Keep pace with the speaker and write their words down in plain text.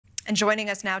And joining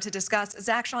us now to discuss,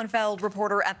 Zach Schonfeld,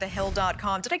 reporter at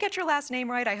thehill.com. Did I get your last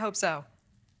name right? I hope so.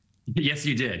 Yes,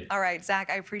 you did. All right, Zach,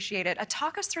 I appreciate it.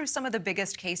 Talk us through some of the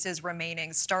biggest cases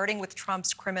remaining, starting with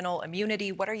Trump's criminal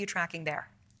immunity. What are you tracking there?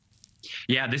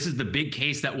 Yeah, this is the big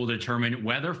case that will determine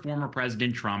whether former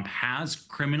President Trump has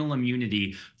criminal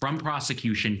immunity from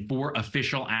prosecution for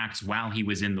official acts while he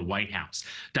was in the White House.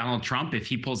 Donald Trump, if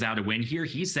he pulls out a win here,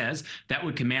 he says that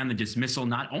would command the dismissal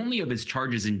not only of his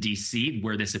charges in D.C.,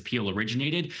 where this appeal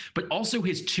originated, but also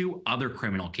his two other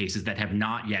criminal cases that have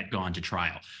not yet gone to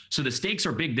trial. So the stakes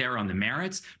are big there on the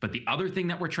merits, but the other thing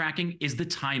that we're tracking is the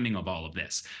timing of all of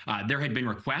this. There had been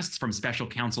requests from special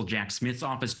counsel Jack Smith's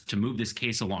office to move this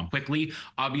case along quickly.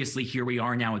 Obviously, here we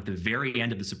are now at the very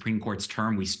end of the Supreme Court's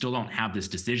term. We still don't have this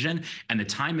decision, and the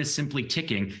time is simply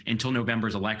ticking until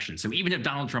November's election. So even if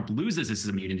Donald Trump loses this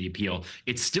immunity appeal,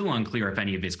 it's still unclear if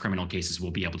any of his criminal cases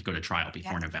will be able to go to trial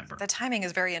before November. The timing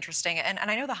is very interesting. And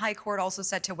I know the High Court also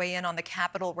set to weigh in on the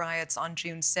Capitol riots on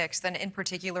June 6th, and in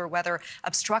particular whether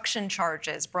obstruction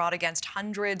charges brought against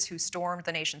hundreds who stormed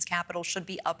the nation's Capitol should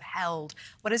be upheld.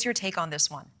 What is your take on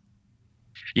this one?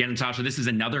 Yeah, Natasha, this is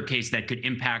another case that could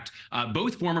impact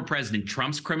both former President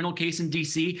Trump's criminal case in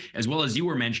D.C., as well as you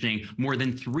were mentioning, more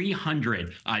than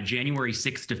 300 January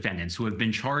 6th defendants who have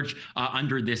been charged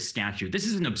under this statute. This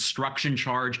is an obstruction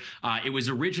charge. It was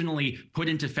originally put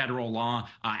into federal law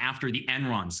after the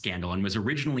Enron scandal and was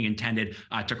originally intended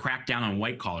to crack down on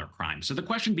white-collar crime. So the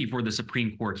question before the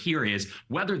Supreme Court here is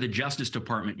whether the Justice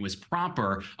Department was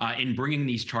proper in bringing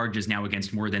these charges now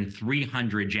against more than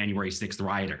 300 January 6th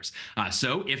rioters.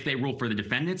 So if they rule for the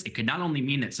defendants, it could not only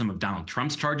mean that some of Donald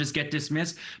Trump's charges get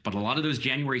dismissed, but a lot of those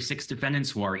January 6th defendants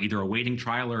who are either awaiting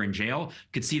trial or in jail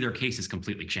could see their cases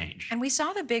completely change. And we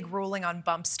saw the big ruling on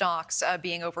bump stocks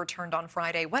being overturned on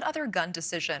Friday. What other gun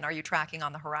decision are you tracking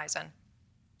on the horizon?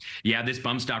 Yeah, this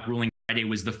bump stock ruling Friday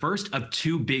was the first of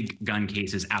two big gun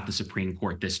cases at the Supreme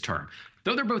Court this term.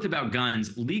 Though they're both about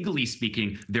guns, legally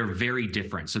speaking, they're very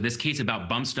different. So this case about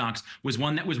bump stocks was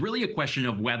one that was really a question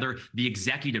of whether the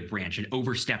executive branch had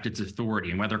overstepped its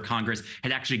authority and whether Congress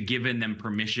had actually given them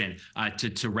permission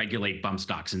to regulate bump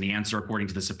stocks. And the answer, according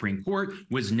to the Supreme Court,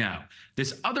 was no.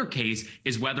 This other case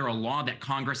is whether a law that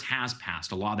Congress has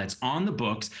passed, a law that's on the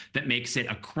books that makes it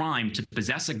a crime to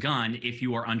possess a gun if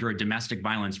you are under a domestic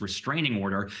violence restraining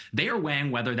order, they are weighing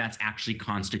whether that's actually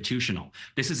constitutional.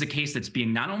 This is a case that's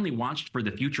being not only watched for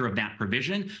the future of that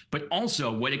provision, but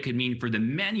also what it could mean for the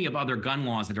many of other gun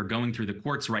laws that are going through the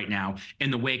courts right now in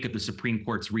the wake of the Supreme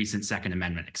Court's recent Second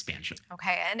Amendment expansion.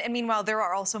 Okay, and meanwhile, there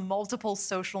are also multiple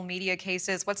social media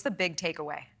cases. What's the big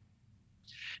takeaway?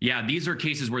 Yeah, these are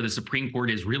cases where the Supreme Court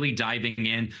is really diving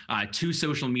in to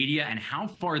social media and how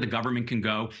far the government can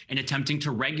go in attempting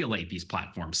to regulate these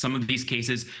platforms. Some of these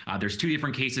cases, there's two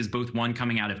different cases, both one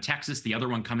coming out of Texas, the other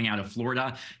one coming out of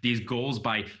Florida. These goals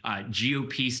by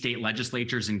GOP state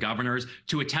legislatures and governors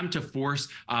to attempt to force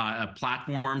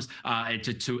platforms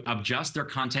to adjust their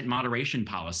content moderation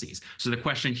policies. So the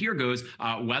question here goes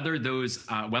whether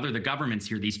the governments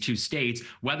here, these two states,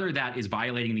 whether that is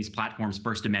violating these platforms'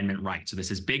 First Amendment rights. So this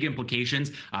is big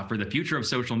implications for the future of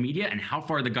social media and how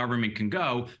far the government can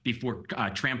go before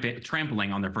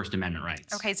trampling on their First Amendment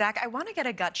rights. Okay, Zach, I want to get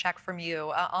a gut check from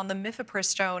you on the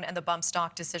mifepristone and the bump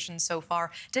stock decisions so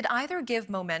far. Did either give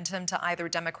momentum to either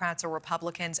Democrats or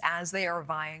Republicans as they are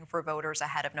vying for voters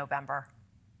ahead of November?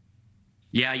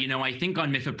 Yeah, I think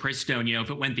on mifepristone, if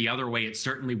it went the other way, it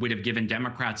certainly would have given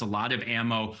Democrats a lot of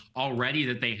ammo already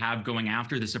that they have going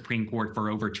after the Supreme Court for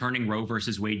overturning Roe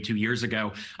versus Wade 2 years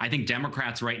ago. I think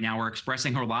Democrats right now are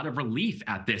expressing a lot of relief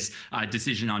at this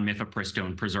decision on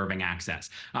mifepristone preserving access.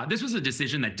 This was a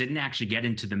decision that didn't actually get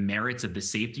into the merits of the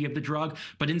safety of the drug,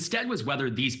 but instead was whether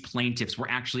these plaintiffs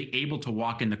were actually able to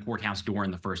walk in the courthouse door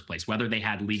in the first place, whether they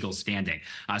had legal standing.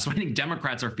 So I think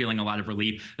Democrats are feeling a lot of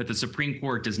relief that the Supreme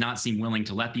Court does not seem willing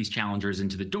to let these challengers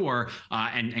into the door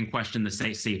and question the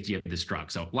safety of this drug.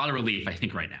 So a lot of relief, I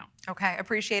think, right now. Okay,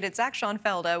 appreciate it. Zach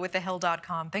Schonfeld with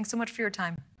thehill.com. Thanks so much for your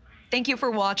time. Thank you for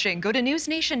watching. Go to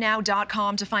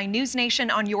newsnationnow.com to find News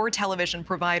Nation on your television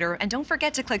provider. And don't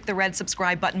forget to click the red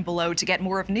subscribe button below to get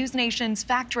more of News Nation's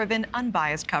fact-driven,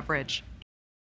 unbiased coverage.